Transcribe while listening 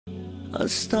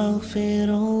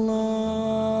Astaghfirullah.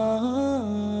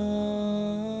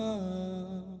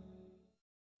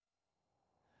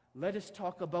 Let us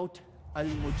talk about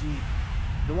Al-Mujib,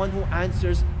 the one who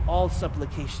answers all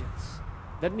supplications.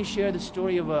 Let me share the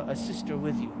story of a sister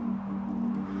with you.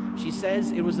 She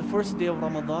says it was the first day of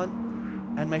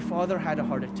Ramadan and my father had a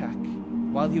heart attack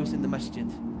while he was in the masjid.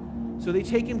 So they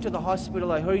take him to the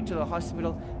hospital. I hurry to the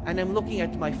hospital and I'm looking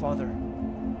at my father.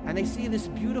 And I see this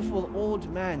beautiful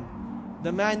old man,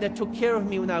 the man that took care of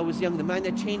me when I was young, the man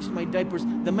that changed my diapers,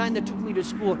 the man that took me to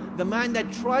school, the man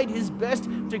that tried his best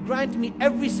to grant me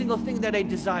every single thing that I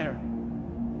desire.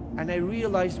 And I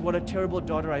realized what a terrible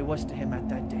daughter I was to him at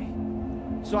that day.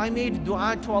 So I made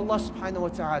dua to Allah subhanahu wa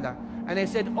ta'ala. And I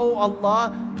said, oh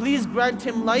Allah, please grant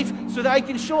him life so that I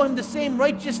can show him the same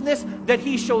righteousness that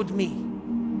he showed me.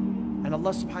 And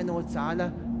Allah subhanahu wa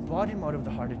ta'ala brought him out of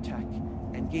the heart attack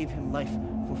and gave him life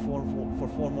for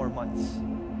four more months.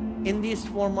 In these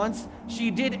 4 months,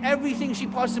 she did everything she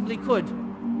possibly could.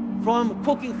 From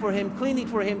cooking for him, cleaning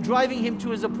for him, driving him to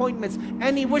his appointments.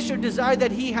 Any wish or desire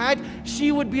that he had,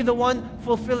 she would be the one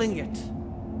fulfilling it.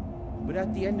 But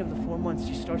at the end of the 4 months,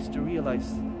 she starts to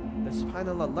realize that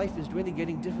subhanAllah, life is really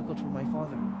getting difficult for my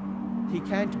father. He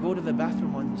can't go to the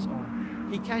bathroom on his own.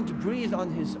 He can't breathe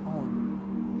on his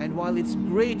own. And while it's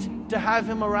great to have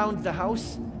him around the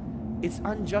house, it's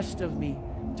unjust of me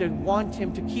to want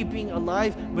him to keep being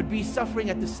alive but be suffering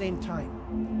at the same time.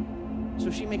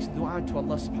 So she makes dua to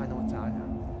Allah subhanahu wa ta'ala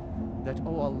that,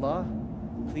 oh Allah,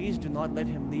 please do not let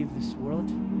him leave this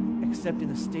world except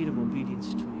in a state of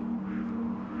obedience to you.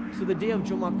 So the day of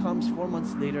Jummah comes 4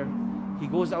 months later. He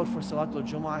goes out for Salatul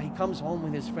Jummah. He comes home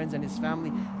with his friends and his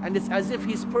family, and it's as if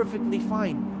he's perfectly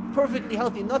fine, perfectly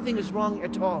healthy, nothing is wrong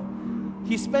at all.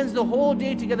 He spends the whole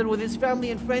day together with his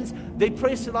family and friends. They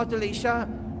pray Salatul Isha,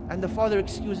 and the father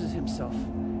excuses himself.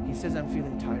 He says, I'm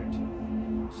feeling tired.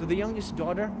 So the youngest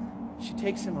daughter, she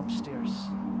takes him upstairs.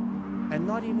 And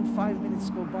not even 5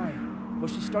 minutes go by, but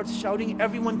she starts shouting,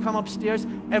 everyone come upstairs,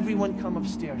 everyone come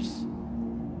upstairs.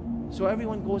 So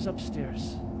everyone goes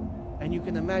upstairs. And you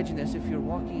can imagine as if you're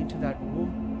walking into that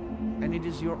room, and it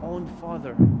is your own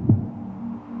father,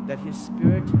 that his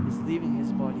spirit is leaving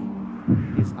his body.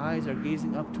 His eyes are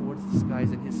gazing up towards the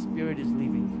skies, and his spirit is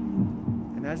leaving.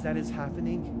 And as that is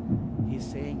happening, he's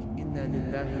saying, Inna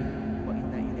lillahi wa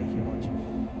inna ilayhi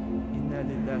raji'un. Inna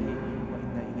lillahi wa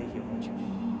inna ilayhi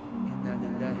raji'un. Inna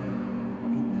lillahi